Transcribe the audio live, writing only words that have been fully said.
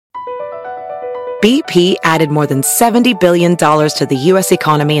BP added more than $70 billion to the U.S.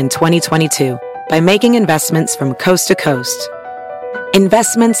 economy in 2022 by making investments from coast to coast.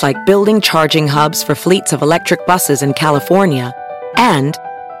 Investments like building charging hubs for fleets of electric buses in California and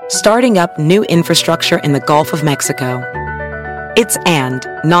starting up new infrastructure in the Gulf of Mexico. It's and,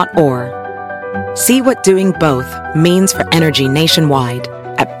 not or. See what doing both means for energy nationwide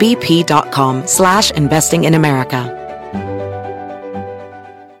at bp.com/investing in America.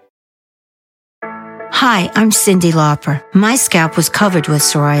 Hi, I'm Cyndi Lauper. My scalp was covered with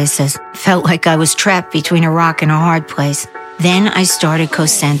psoriasis. Felt like I was trapped between a rock and a hard place. Then I started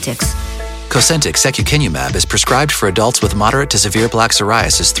Cosentyx. Cosentyx secukinumab is prescribed for adults with moderate to severe plaque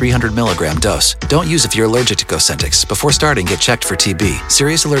psoriasis 300 milligram dose. Don't use if you're allergic to Cosentyx. Before starting, get checked for TB.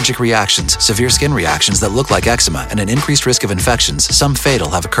 Serious allergic reactions, severe skin reactions that look like eczema, and an increased risk of infections, some fatal,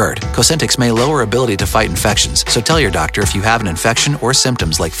 have occurred. Cosentyx may lower ability to fight infections, so tell your doctor if you have an infection or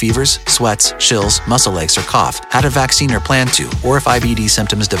symptoms like fevers, sweats, chills, muscle aches, or cough, had a vaccine or plan to, or if IBD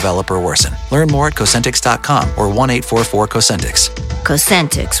symptoms develop or worsen. Learn more at Cosentyx.com or 1-844-COSENTYX.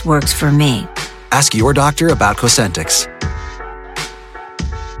 Cosentyx works for me. Ask your doctor about Cosentyx.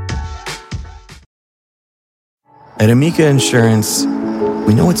 At Amica Insurance,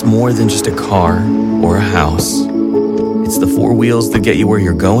 we know it's more than just a car or a house. It's the four wheels that get you where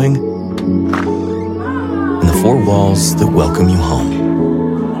you're going and the four walls that welcome you home.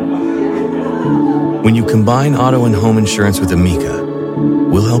 When you combine auto and home insurance with Amica,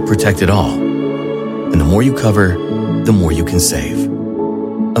 we'll help protect it all. And the more you cover, the more you can save.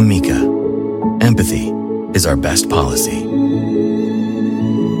 Amica. Empathy is our best policy.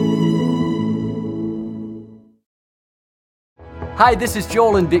 Hi, this is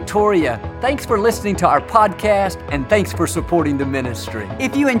Joel and Victoria. Thanks for listening to our podcast, and thanks for supporting the ministry.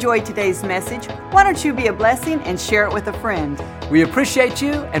 If you enjoyed today's message, why don't you be a blessing and share it with a friend? We appreciate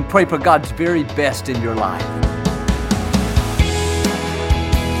you and pray for God's very best in your life.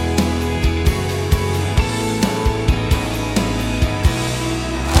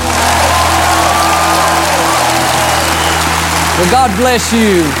 Well, God bless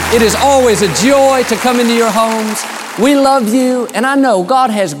you. It is always a joy to come into your homes. We love you, and I know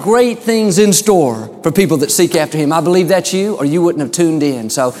God has great things in store for people that seek after Him. I believe that's you, or you wouldn't have tuned in.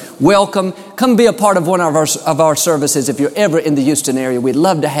 So welcome. Come be a part of one of our services if you're ever in the Houston area. We'd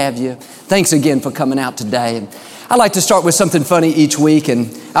love to have you. Thanks again for coming out today. And I like to start with something funny each week, and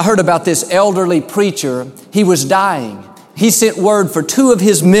I heard about this elderly preacher. He was dying. He sent word for two of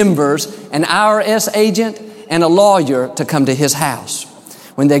his members, an IRS agent and a lawyer, to come to his house.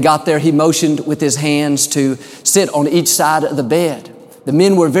 When they got there, he motioned with his hands to sit on each side of the bed. The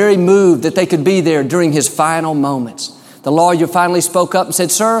men were very moved that they could be there during his final moments. The lawyer finally spoke up and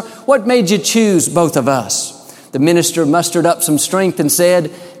said, "Sir, what made you choose both of us?" The minister mustered up some strength and said,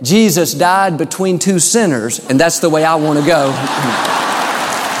 "Jesus died between two sinners, and that's the way I want to go."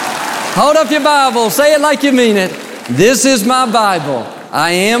 Hold up your Bible. Say it like you mean it. This is my Bible.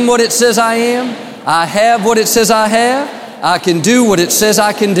 I am what it says I am. I have what it says I have. I can do what it says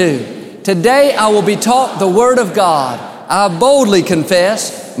I can do. Today I will be taught the Word of God. I boldly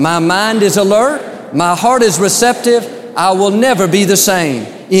confess, my mind is alert, my heart is receptive, I will never be the same.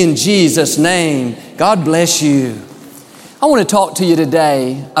 In Jesus' name, God bless you. I want to talk to you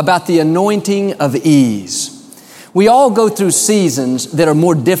today about the anointing of ease. We all go through seasons that are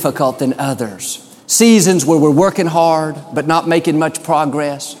more difficult than others. Seasons where we're working hard but not making much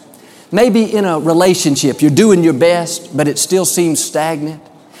progress. Maybe in a relationship, you're doing your best, but it still seems stagnant.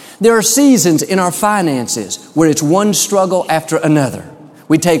 There are seasons in our finances where it's one struggle after another.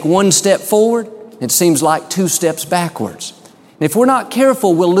 We take one step forward, it seems like two steps backwards. And if we're not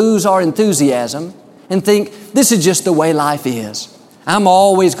careful, we'll lose our enthusiasm and think, this is just the way life is. I'm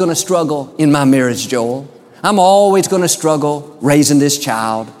always going to struggle in my marriage, Joel. I'm always going to struggle raising this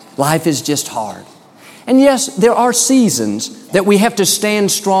child. Life is just hard. And yes, there are seasons that we have to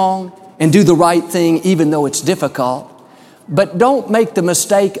stand strong and do the right thing even though it's difficult. But don't make the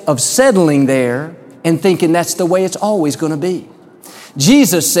mistake of settling there and thinking that's the way it's always going to be.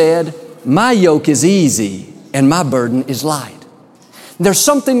 Jesus said, "My yoke is easy and my burden is light." There's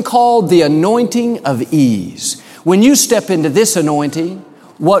something called the anointing of ease. When you step into this anointing,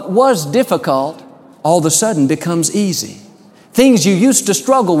 what was difficult all of a sudden becomes easy. Things you used to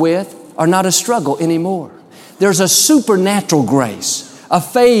struggle with are not a struggle anymore. There's a supernatural grace, a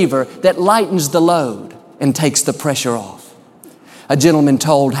favor that lightens the load and takes the pressure off. A gentleman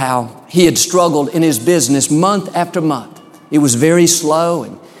told how he had struggled in his business month after month. It was very slow,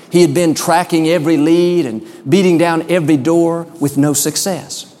 and he had been tracking every lead and beating down every door with no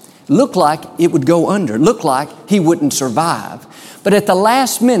success. Looked like it would go under. Looked like he wouldn't survive. But at the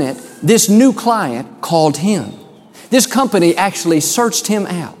last minute, this new client called him. This company actually searched him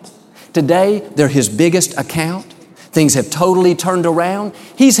out. Today, they're his biggest account. Things have totally turned around.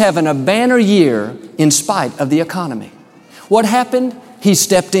 He's having a banner year in spite of the economy. What happened? He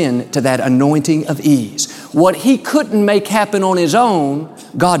stepped into that anointing of ease. What he couldn't make happen on his own,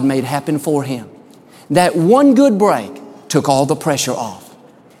 God made happen for him. That one good break took all the pressure off.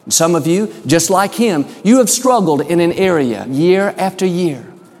 And some of you, just like him, you have struggled in an area year after year.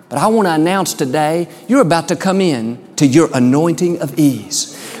 But I want to announce today, you're about to come in to your anointing of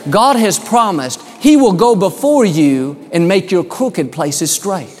ease. God has promised He will go before you and make your crooked places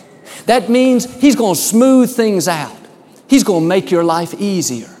straight. That means He's going to smooth things out. He's going to make your life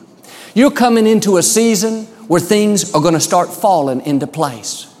easier. You're coming into a season where things are going to start falling into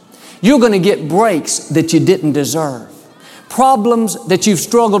place. You're going to get breaks that you didn't deserve. Problems that you've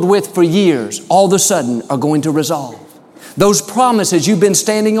struggled with for years, all of a sudden are going to resolve. Those promises you've been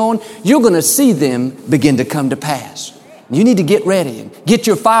standing on, you're going to see them begin to come to pass. You need to get ready and get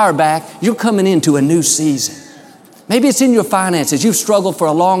your fire back. You're coming into a new season. Maybe it's in your finances. You've struggled for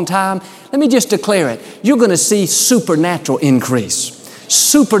a long time. Let me just declare it. You're going to see supernatural increase,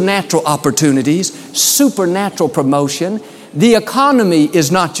 supernatural opportunities, supernatural promotion. The economy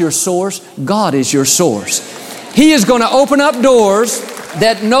is not your source. God is your source. He is going to open up doors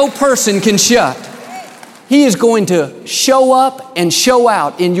that no person can shut. He is going to show up and show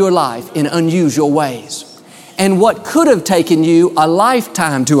out in your life in unusual ways. And what could have taken you a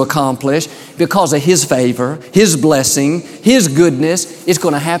lifetime to accomplish because of His favor, His blessing, His goodness, it's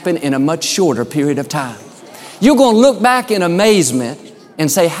going to happen in a much shorter period of time. You're going to look back in amazement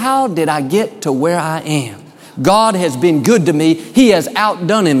and say, how did I get to where I am? God has been good to me. He has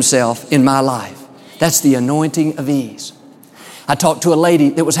outdone Himself in my life. That's the anointing of ease. I talked to a lady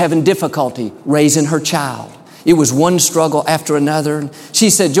that was having difficulty raising her child. It was one struggle after another. She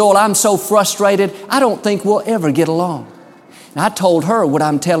said, Joel, I'm so frustrated, I don't think we'll ever get along. And I told her what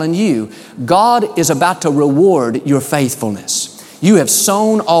I'm telling you. God is about to reward your faithfulness. You have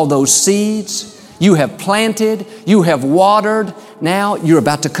sown all those seeds. You have planted. You have watered. Now you're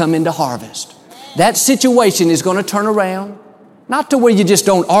about to come into harvest. That situation is going to turn around, not to where you just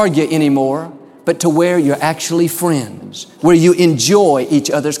don't argue anymore, but to where you're actually friends, where you enjoy each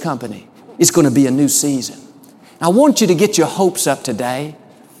other's company. It's going to be a new season. I want you to get your hopes up today.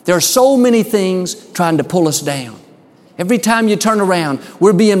 There are so many things trying to pull us down. Every time you turn around,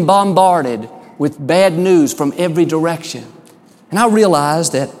 we're being bombarded with bad news from every direction. And I realize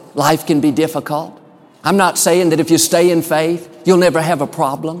that life can be difficult. I'm not saying that if you stay in faith, you'll never have a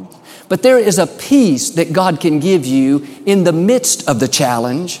problem. But there is a peace that God can give you in the midst of the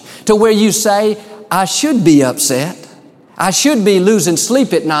challenge to where you say, I should be upset. I should be losing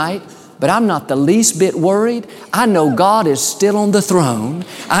sleep at night. But I'm not the least bit worried. I know God is still on the throne.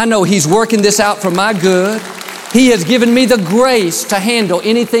 I know He's working this out for my good. He has given me the grace to handle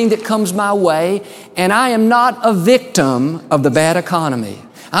anything that comes my way. And I am not a victim of the bad economy.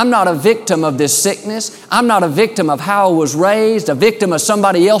 I'm not a victim of this sickness. I'm not a victim of how I was raised, a victim of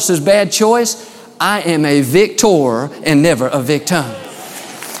somebody else's bad choice. I am a victor and never a victim.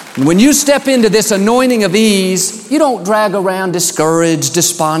 When you step into this anointing of ease, you don't drag around discouraged,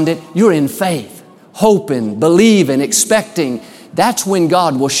 despondent. You're in faith, hoping, believing, expecting. That's when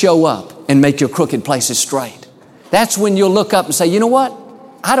God will show up and make your crooked places straight. That's when you'll look up and say, you know what?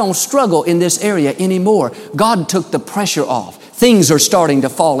 I don't struggle in this area anymore. God took the pressure off. Things are starting to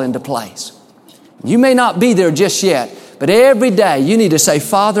fall into place. You may not be there just yet, but every day you need to say,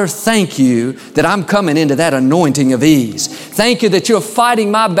 Father, thank you that I'm coming into that anointing of ease. Thank you that you're fighting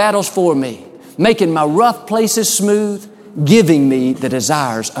my battles for me, making my rough places smooth, giving me the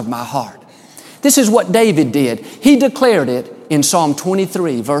desires of my heart. This is what David did. He declared it in Psalm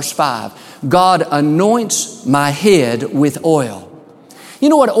 23, verse 5. God anoints my head with oil. You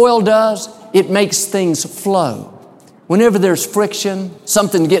know what oil does? It makes things flow. Whenever there's friction,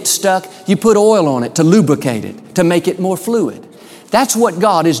 something gets stuck, you put oil on it to lubricate it, to make it more fluid. That's what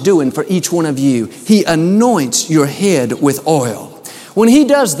God is doing for each one of you. He anoints your head with oil. When He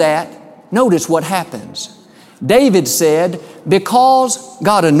does that, notice what happens. David said, because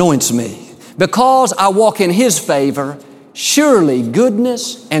God anoints me, because I walk in His favor, surely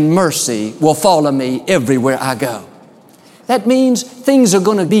goodness and mercy will follow me everywhere I go. That means things are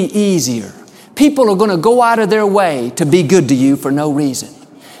going to be easier. People are going to go out of their way to be good to you for no reason.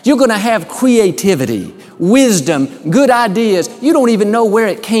 You're going to have creativity, wisdom, good ideas. You don't even know where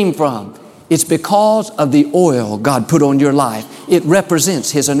it came from. It's because of the oil God put on your life. It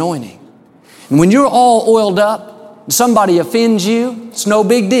represents His anointing. And when you're all oiled up, somebody offends you, it's no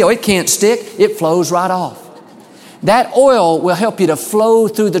big deal. It can't stick. It flows right off. That oil will help you to flow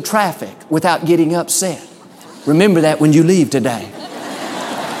through the traffic without getting upset. Remember that when you leave today.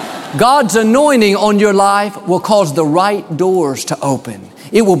 God's anointing on your life will cause the right doors to open.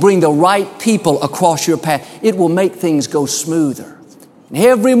 It will bring the right people across your path. It will make things go smoother. And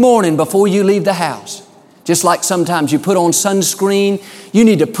every morning before you leave the house, just like sometimes you put on sunscreen, you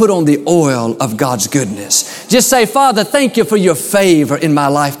need to put on the oil of God's goodness. Just say, Father, thank you for your favor in my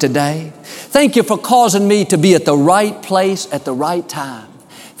life today. Thank you for causing me to be at the right place at the right time.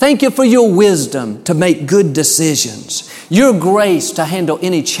 Thank you for your wisdom to make good decisions, your grace to handle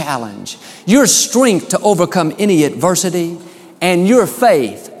any challenge, your strength to overcome any adversity, and your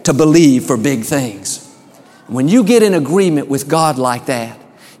faith to believe for big things. When you get in agreement with God like that,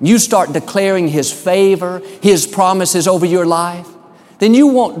 you start declaring His favor, His promises over your life, then you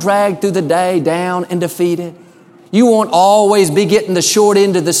won't drag through the day down and defeated. You won't always be getting the short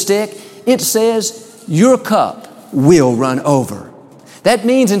end of the stick. It says your cup will run over. That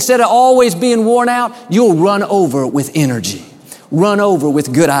means instead of always being worn out, you'll run over with energy, run over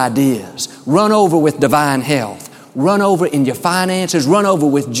with good ideas, run over with divine health, run over in your finances, run over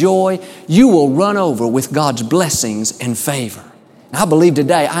with joy. You will run over with God's blessings and favor. And I believe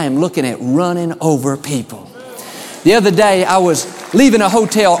today I am looking at running over people. The other day I was leaving a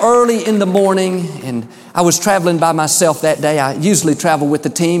hotel early in the morning, and I was traveling by myself that day. I usually travel with the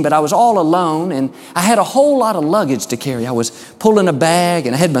team, but I was all alone, and I had a whole lot of luggage to carry. I was pulling a bag,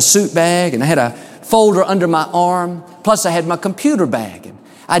 and I had my suit bag, and I had a folder under my arm, plus I had my computer bag. And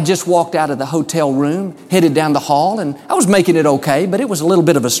I just walked out of the hotel room, headed down the hall, and I was making it okay, but it was a little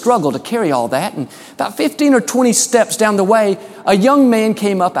bit of a struggle to carry all that. And about 15 or 20 steps down the way, a young man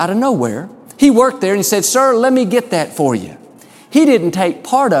came up out of nowhere. He worked there, and he said, "Sir, let me get that for you." He didn't take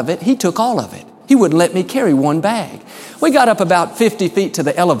part of it. He took all of it. He wouldn't let me carry one bag. We got up about 50 feet to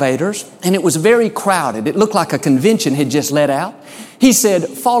the elevators, and it was very crowded. It looked like a convention had just let out. He said,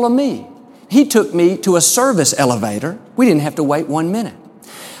 "Follow me." He took me to a service elevator. We didn't have to wait 1 minute.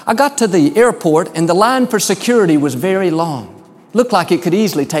 I got to the airport, and the line for security was very long. Looked like it could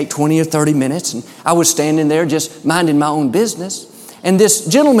easily take 20 or 30 minutes, and I was standing there just minding my own business. And this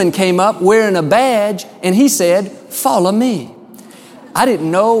gentleman came up wearing a badge, and he said, "Follow me." I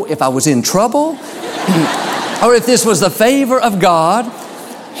didn't know if I was in trouble or if this was the favor of God.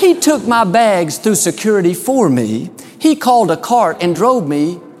 He took my bags through security for me. He called a cart and drove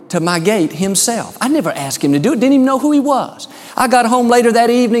me to my gate himself. I never asked him to do it, didn't even know who he was. I got home later that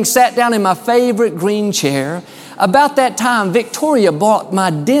evening, sat down in my favorite green chair. About that time, Victoria brought my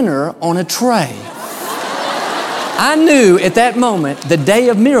dinner on a tray. I knew at that moment the day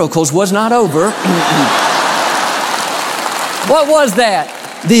of miracles was not over. What was that?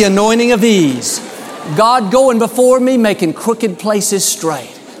 The anointing of ease. God going before me, making crooked places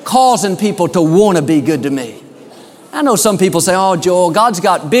straight, causing people to want to be good to me. I know some people say, "Oh, Joel, God's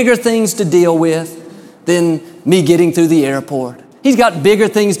got bigger things to deal with than me getting through the airport. He's got bigger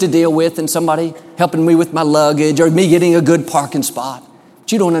things to deal with than somebody helping me with my luggage or me getting a good parking spot."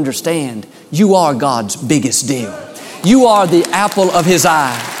 But you don't understand. You are God's biggest deal. You are the apple of His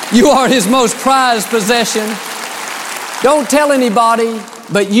eye. You are His most prized possession. Don't tell anybody,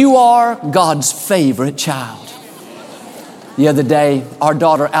 but you are God's favorite child. The other day, our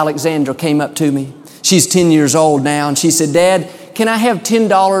daughter Alexandra came up to me. She's 10 years old now, and she said, "Dad, can I have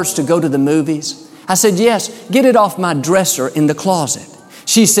 $10 to go to the movies?" I said, "Yes, get it off my dresser in the closet."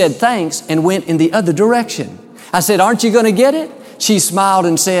 She said, "Thanks," and went in the other direction. I said, "Aren't you going to get it?" She smiled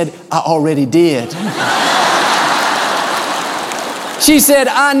and said, "I already did." She said,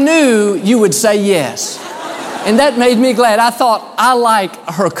 "I knew you would say yes." And that made me glad. I thought, I like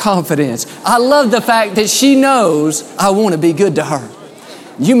her confidence. I love the fact that she knows I want to be good to her.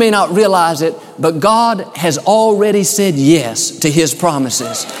 You may not realize it, but God has already said yes to His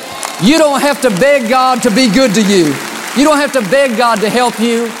promises. You don't have to beg God to be good to you. You don't have to beg God to help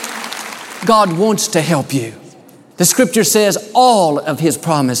you. God wants to help you. The scripture says all of His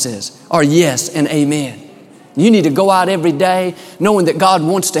promises are yes and amen. You need to go out every day knowing that God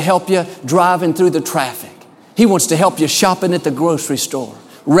wants to help you driving through the traffic. He wants to help you shopping at the grocery store,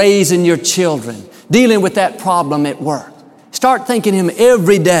 raising your children, dealing with that problem at work. Start thanking Him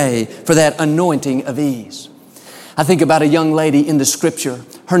every day for that anointing of ease. I think about a young lady in the scripture.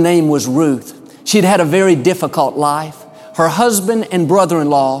 Her name was Ruth. She'd had a very difficult life. Her husband and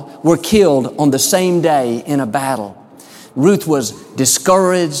brother-in-law were killed on the same day in a battle. Ruth was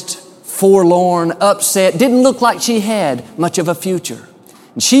discouraged, forlorn, upset, didn't look like she had much of a future.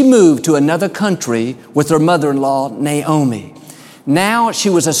 And she moved to another country with her mother-in-law, Naomi. Now she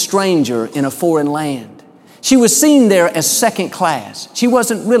was a stranger in a foreign land. She was seen there as second class. She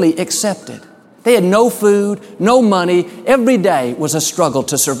wasn't really accepted. They had no food, no money. Every day was a struggle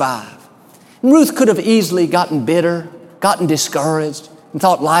to survive. And Ruth could have easily gotten bitter, gotten discouraged, and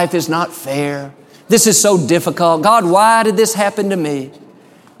thought life is not fair. This is so difficult. God, why did this happen to me?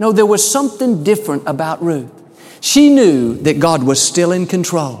 No, there was something different about Ruth. She knew that God was still in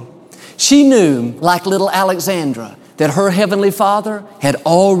control. She knew, like little Alexandra, that her Heavenly Father had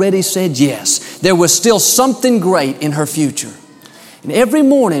already said yes. There was still something great in her future. And every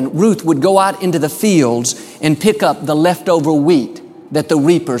morning, Ruth would go out into the fields and pick up the leftover wheat that the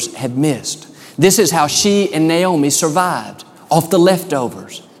reapers had missed. This is how she and Naomi survived, off the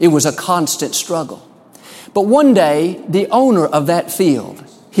leftovers. It was a constant struggle. But one day, the owner of that field,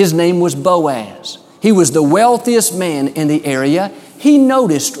 his name was Boaz. He was the wealthiest man in the area. He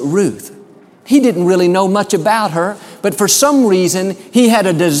noticed Ruth. He didn't really know much about her, but for some reason, he had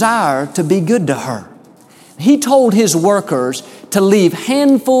a desire to be good to her. He told his workers to leave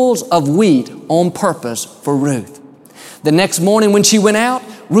handfuls of wheat on purpose for Ruth. The next morning when she went out,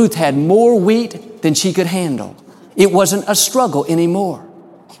 Ruth had more wheat than she could handle. It wasn't a struggle anymore.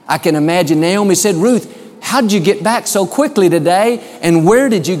 I can imagine Naomi said, Ruth, how did you get back so quickly today? And where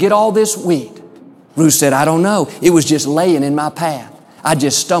did you get all this wheat? Ruth said, I don't know. It was just laying in my path. I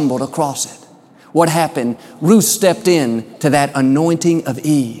just stumbled across it. What happened? Ruth stepped in to that anointing of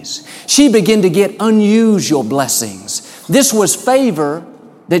ease. She began to get unusual blessings. This was favor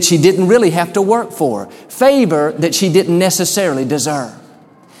that she didn't really have to work for. Favor that she didn't necessarily deserve.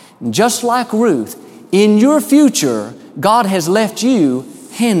 Just like Ruth, in your future, God has left you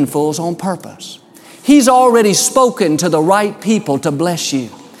handfuls on purpose. He's already spoken to the right people to bless you.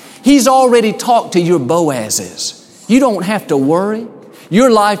 He's already talked to your Boazes. You don't have to worry. Your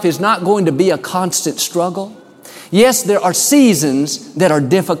life is not going to be a constant struggle. Yes, there are seasons that are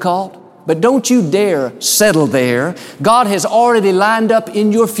difficult, but don't you dare settle there. God has already lined up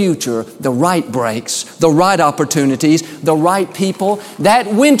in your future the right breaks, the right opportunities, the right people.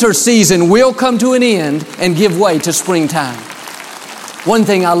 That winter season will come to an end and give way to springtime. One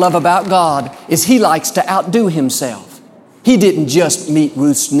thing I love about God is He likes to outdo Himself. He didn't just meet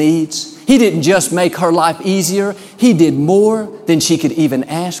Ruth's needs. He didn't just make her life easier. He did more than she could even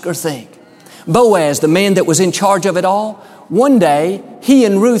ask or think. Boaz, the man that was in charge of it all, one day he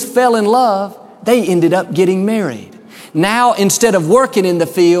and Ruth fell in love. They ended up getting married. Now, instead of working in the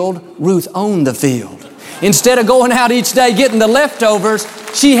field, Ruth owned the field. Instead of going out each day getting the leftovers,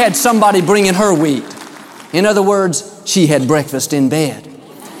 she had somebody bringing her wheat. In other words, she had breakfast in bed.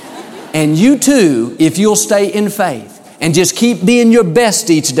 And you too, if you'll stay in faith and just keep being your best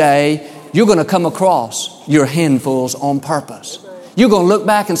each day, you're going to come across your handfuls on purpose. You're going to look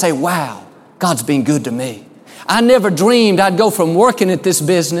back and say, wow, God's been good to me. I never dreamed I'd go from working at this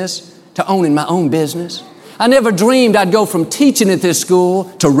business to owning my own business. I never dreamed I'd go from teaching at this school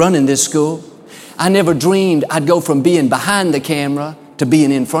to running this school. I never dreamed I'd go from being behind the camera to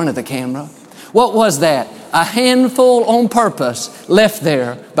being in front of the camera. What was that? A handful on purpose left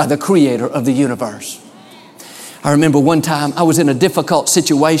there by the Creator of the universe. I remember one time I was in a difficult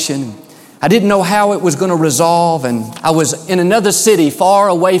situation. I didn't know how it was going to resolve, and I was in another city far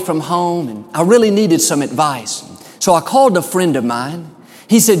away from home, and I really needed some advice. So I called a friend of mine.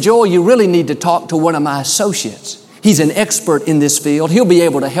 He said, Joel, you really need to talk to one of my associates. He's an expert in this field. He'll be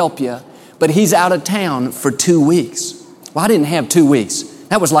able to help you, but he's out of town for 2 weeks. Well, I didn't have 2 weeks.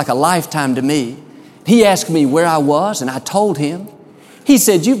 That was like a lifetime to me. He asked me where I was, and I told him. He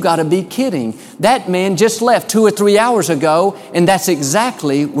said, you've got to be kidding. That man just left 2 or 3 hours ago, and that's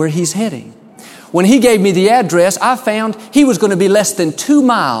exactly where he's heading. When he gave me the address, I found he was going to be less than 2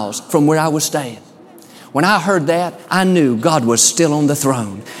 miles from where I was staying. When I heard that, I knew God was still on the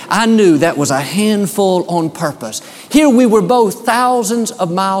throne. I knew that was a handful on purpose. Here we were both thousands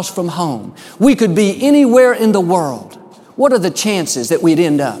of miles from home. We could be anywhere in the world. What are the chances that we'd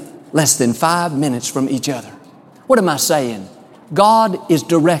end up less than 5 minutes from each other? What am I saying? God is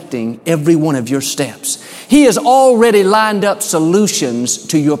directing every one of your steps. He has already lined up solutions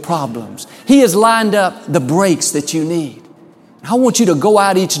to your problems. He has lined up the breaks that you need. I want you to go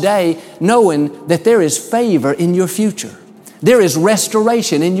out each day knowing that there is favor in your future. There is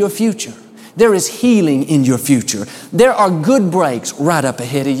restoration in your future. There is healing in your future. There are good breaks right up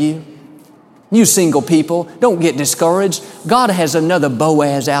ahead of you. You single people, don't get discouraged. God has another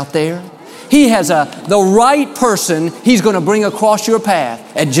Boaz out there. He has the right person He's going to bring across your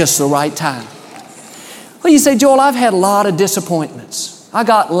path at just the right time. Well, you say, Joel, I've had a lot of disappointments. I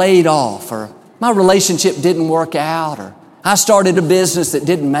got laid off, or my relationship didn't work out, or I started a business that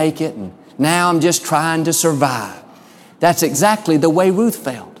didn't make it, and now I'm just trying to survive. That's exactly the way Ruth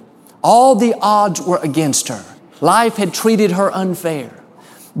felt. All the odds were against her. Life had treated her unfair.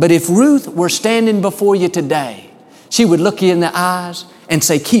 But if Ruth were standing before you today, she would look you in the eyes and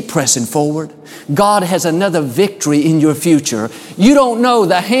say, keep pressing forward. God has another victory in your future. You don't know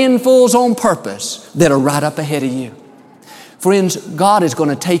the handfuls on purpose that are right up ahead of you. Friends, God is going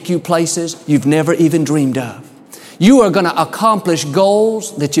to take you places you've never even dreamed of. You are going to accomplish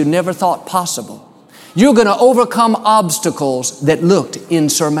goals that you never thought possible. You're going to overcome obstacles that looked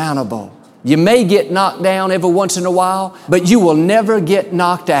insurmountable. You may get knocked down every once in a while, but you will never get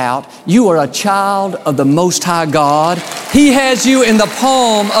knocked out. You are a child of the Most High God. He has you in the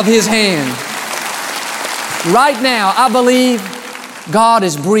palm of His hand. Right now, I believe God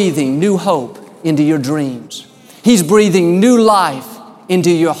is breathing new hope into your dreams. He's breathing new life into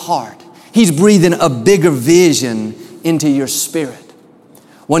your heart. He's breathing a bigger vision into your spirit.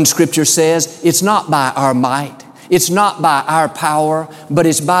 One scripture says, it's not by our might, it's not by our power, but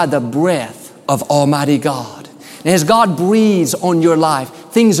it's by the breath of Almighty God. And as God breathes on your life,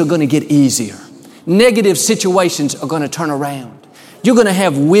 things are going to get easier. Negative situations are going to turn around. You're going to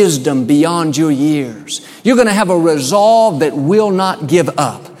have wisdom beyond your years. You're going to have a resolve that will not give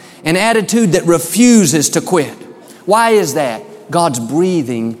up, an attitude that refuses to quit. Why is that? God's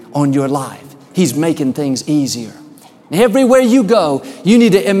breathing on your life. He's making things easier. Everywhere you go, you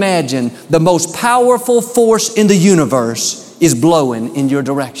need to imagine the most powerful force in the universe is blowing in your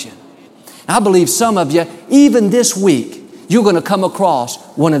direction. I believe some of you, even this week, you're going to come across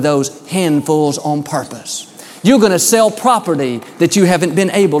one of those handfuls on purpose. You're going to sell property that you haven't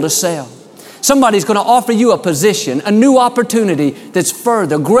been able to sell. Somebody's going to offer you a position, a new opportunity that's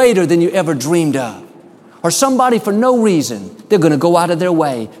further, greater than you ever dreamed of. Or somebody, for no reason, they're going to go out of their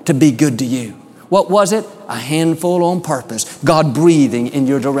way to be good to you. What was it? A handful on purpose. God breathing in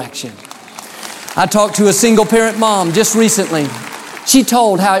your direction. I talked to a single parent mom just recently. She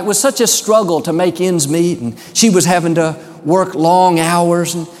told how it was such a struggle to make ends meet, and she was having to work long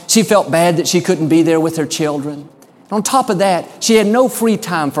hours, and she felt bad that she couldn't be there with her children. And on top of that, she had no free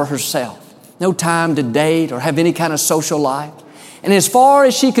time for herself, no time to date or have any kind of social life. And as far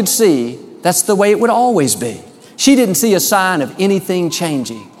as she could see, that's the way it would always be. She didn't see a sign of anything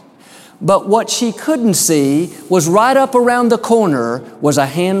changing. But what she couldn't see was right up around the corner was a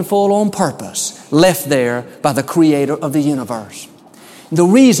handful on purpose left there by the Creator of the universe. The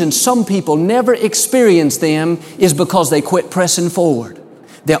reason some people never experience them is because they quit pressing forward.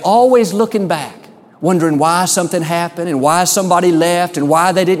 They're always looking back, wondering why something happened and why somebody left and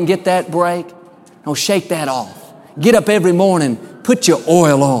why they didn't get that break. No, shake that off. Get up every morning, put your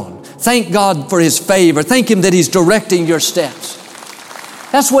oil on. Thank God for His favor. Thank Him that He's directing your steps.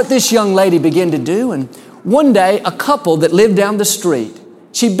 That's what this young lady began to do. And one day, a couple that lived down the street,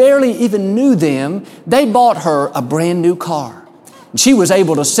 she barely even knew them, they bought her a brand new car. And she was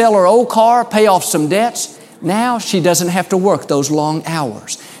able to sell her old car, pay off some debts. Now she doesn't have to work those long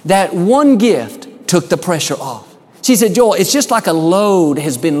hours. That one gift took the pressure off. She said, Joel, it's just like a load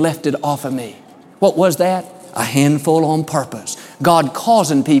has been lifted off of me. What was that? A handful on purpose. God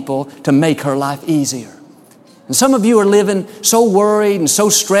causing people to make her life easier. And some of you are living so worried and so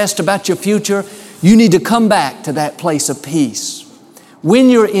stressed about your future, you need to come back to that place of peace. When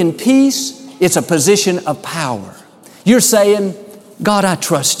you're in peace, it's a position of power. You're saying, God, I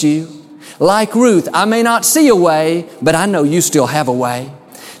trust you. Like Ruth, I may not see a way, but I know you still have a way.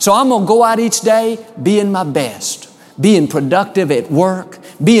 So I'm going to go out each day being my best, being productive at work,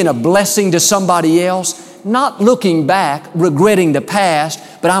 being a blessing to somebody else, not looking back, regretting the past,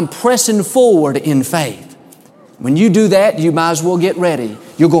 but I'm pressing forward in faith. When you do that, you might as well get ready.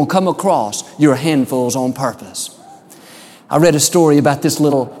 You're going to come across your handfuls on purpose. I read a story about this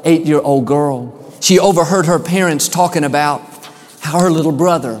little 8-year-old girl. She overheard her parents talking about how her little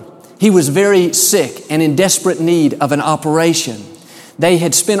brother, he was very sick and in desperate need of an operation. They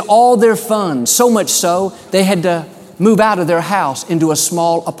had spent all their funds, so much so they had to move out of their house into a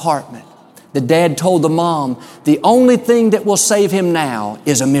small apartment. The dad told the mom, the only thing that will save him now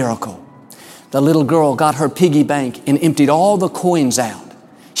is a miracle. The little girl got her piggy bank and emptied all the coins out.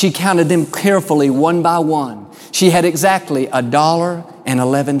 She counted them carefully one by one. She had exactly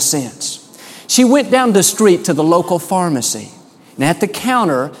 $1.11. She went down the street to the local pharmacy. And at the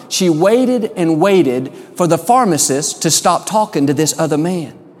counter, she waited and waited for the pharmacist to stop talking to this other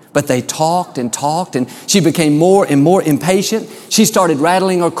man. But they talked and talked, and she became more and more impatient. She started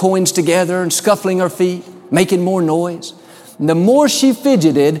rattling her coins together and scuffling her feet, making more noise. And the more she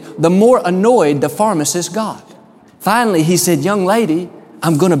fidgeted, the more annoyed the pharmacist got. Finally, he said, young lady,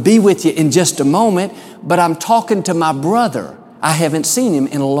 I'm going to be with you in just a moment, but I'm talking to my brother. I haven't seen him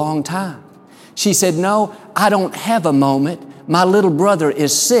in a long time. She said, no, I don't have a moment. My little brother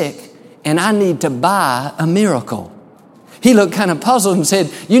is sick, and I need to buy a miracle. He looked kind of puzzled and said,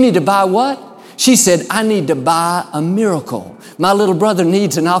 "You need to buy what?" She said, "I need to buy a miracle. My little brother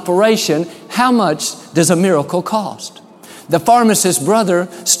needs an operation. How much does a miracle cost?" The pharmacist's brother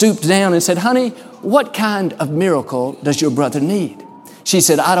stooped down and said, "Honey, what kind of miracle does your brother need?" She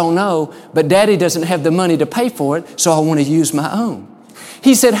said, "I don't know, but Daddy doesn't have the money to pay for it, so I want to use my own."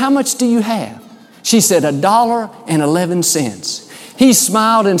 He said, "How much do you have?" She said, $1.11. He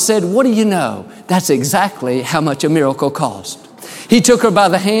smiled and said, "What do you know? That's exactly how much a miracle cost." He took her by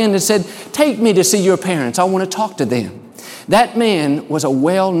the hand and said, "Take me to see your parents. I want to talk to them." That man was a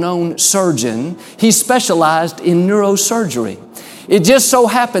well-known surgeon. He specialized in neurosurgery. It just so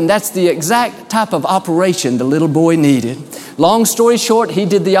happened that's the exact type of operation the little boy needed. Long story short, he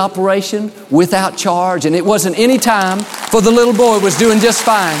did the operation without charge, and it wasn't any time, for the little boy was doing just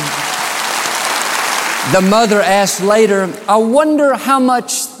fine. The mother asked later, "I wonder how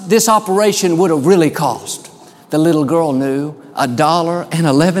much this operation would have really cost." The little girl knew,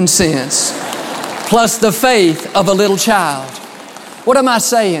 $1.11, plus the faith of a little child. What am I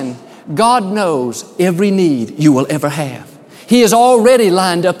saying? God knows every need you will ever have. He has already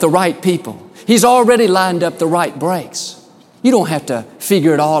lined up the right people. He's already lined up the right breaks. You don't have to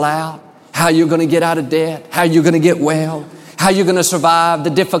figure it all out, how you're going to get out of debt, how you're going to get well, how you're going to survive the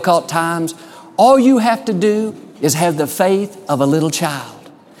difficult times. All you have to do is have the faith of a little child.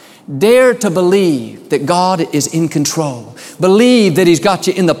 Dare to believe that God is in control. Believe that He's got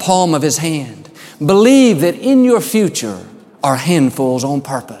you in the palm of His hand. Believe that in your future are handfuls on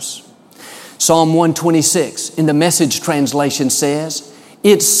purpose. Psalm 126 in the Message translation says,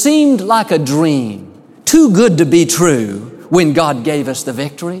 "It seemed like a dream, too good to be true, when God gave us the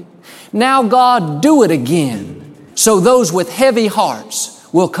victory. Now God, do it again, so those with heavy hearts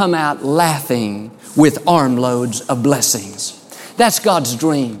will come out laughing with armloads of blessings." That's God's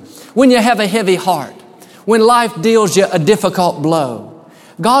dream. When you have a heavy heart, when life deals you a difficult blow,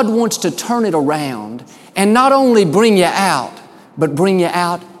 God wants to turn it around and not only bring you out, but bring you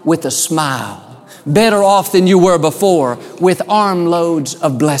out with a smile, better off than you were before, with armloads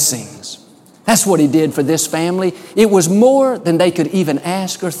of blessings. That's what He did for this family. It was more than they could even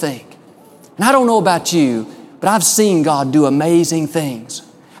ask or think. And I don't know about you, but I've seen God do amazing things.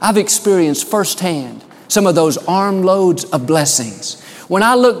 I've experienced firsthand some of those armloads of blessings. When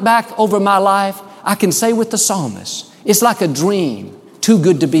I look back over my life, I can say with the psalmist, it's like a dream, too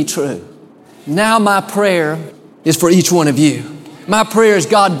good to be true. Now my prayer is for each one of you. My prayer is,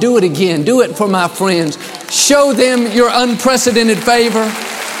 God, do it again. Do it for my friends. Show them your unprecedented favor.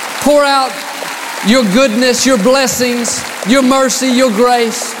 Pour out your goodness, your blessings, your mercy, your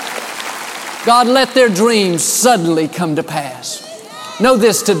grace. God, let their dreams suddenly come to pass. Know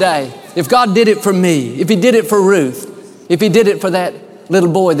this today. If God did it for me, if He did it for Ruth, if He did it for that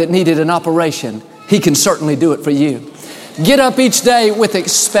little boy that needed an operation, He can certainly do it for you. Get up each day with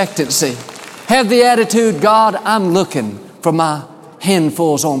expectancy. Have the attitude, God, I'm looking for my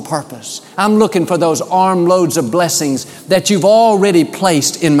handfuls on purpose. I'm looking for those armloads of blessings that You've already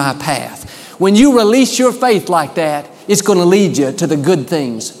placed in my path. When you release your faith like that, it's going to lead you to the good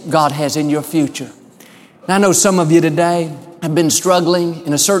things God has in your future. And I know some of you today have been struggling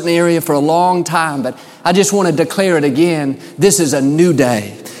in a certain area for a long time, but I just want to declare it again. This is a new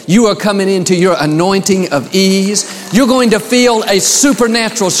day. You are coming into your anointing of ease. You're going to feel a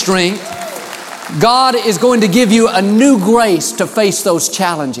supernatural strength. God is going to give you a new grace to face those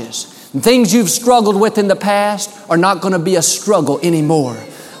challenges. And things you've struggled with in the past are not going to be a struggle anymore.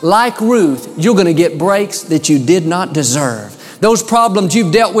 Like Ruth, you're going to get breaks that you did not deserve. Those problems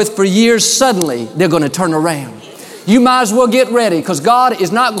you've dealt with for years, suddenly they're going to turn around. You might as well get ready, because God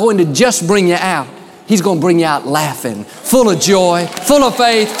is not going to just bring you out. He's going to bring you out laughing, full of joy, full of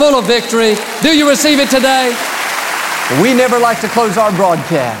faith, full of victory. Do you receive it today? We never like to close our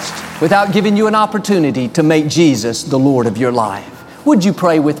broadcast without giving you an opportunity to make Jesus the Lord of your life. Would you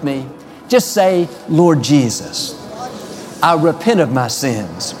pray with me? Just say, Lord Jesus, I repent of my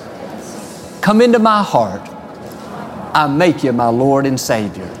sins. Come into my heart. I make You my Lord and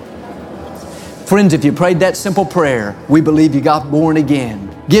Savior. Friends, if you prayed that simple prayer, we believe you got born again.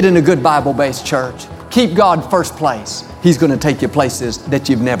 Get in a good Bible-based church. Keep God first place. He's going to take you places that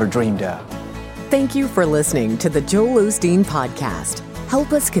you've never dreamed of. Thank you for listening to the Joel Osteen Podcast.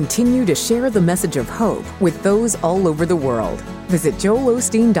 Help us continue to share the message of hope with those all over the world. Visit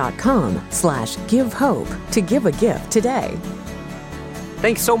joelosteen.com/give hope to give a gift today.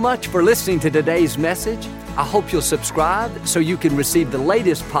 Thanks so much for listening to today's message. I hope you'll subscribe so you can receive the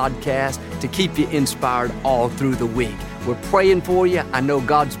latest podcast to keep you inspired all through the week. We're praying for you. I know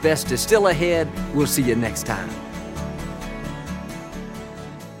God's best is still ahead. We'll see you next time.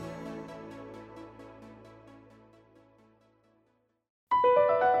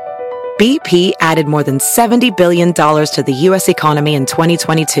 BP added more than $70 billion to the U.S. economy in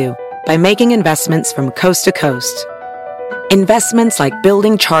 2022 by making investments from coast to coast. Investments like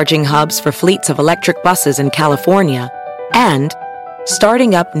building charging hubs for fleets of electric buses in California and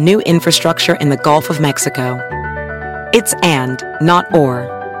starting up new infrastructure in the Gulf of Mexico. It's and, not or.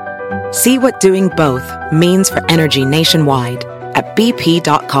 See what doing both means for energy nationwide at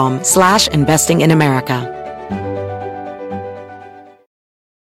bp.com/investing in America.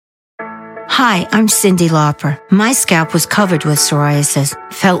 Hi, I'm Cyndi Lauper. My scalp was covered with psoriasis.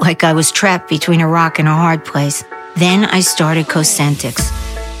 Felt like I was trapped between a rock and a hard place. Then I started Cosentyx.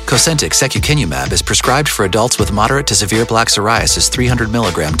 Cosentyx secukinumab is prescribed for adults with moderate to severe plaque psoriasis 300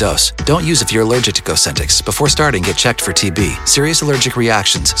 milligram dose. Don't use if you're allergic to Cosentyx. Before starting, get checked for TB. Serious allergic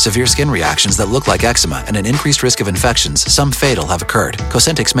reactions, severe skin reactions that look like eczema, and an increased risk of infections, some fatal, have occurred.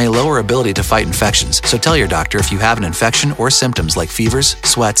 Cosentyx may lower ability to fight infections, so tell your doctor if you have an infection or symptoms like fevers,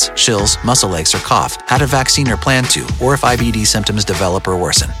 sweats, chills, muscle aches, or cough, had a vaccine or plan to, or if IBD symptoms develop or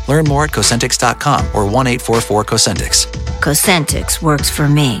worsen. Learn more at Cosentyx.com or 1-844-COSENTYX. Cosentyx works for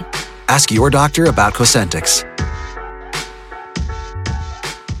me. Ask your doctor about Cosentyx.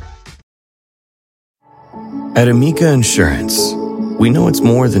 At Amica Insurance, we know it's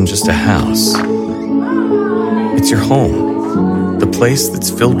more than just a house. It's your home, the place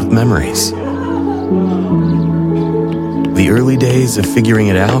that's filled with memories. The early days of figuring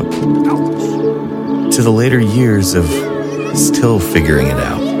it out, to the later years of still figuring it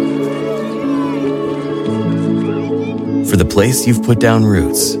out. For the place you've put down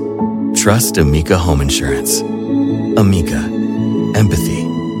roots, trust Amica Home Insurance. Amica, empathy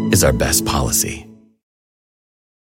is our best policy.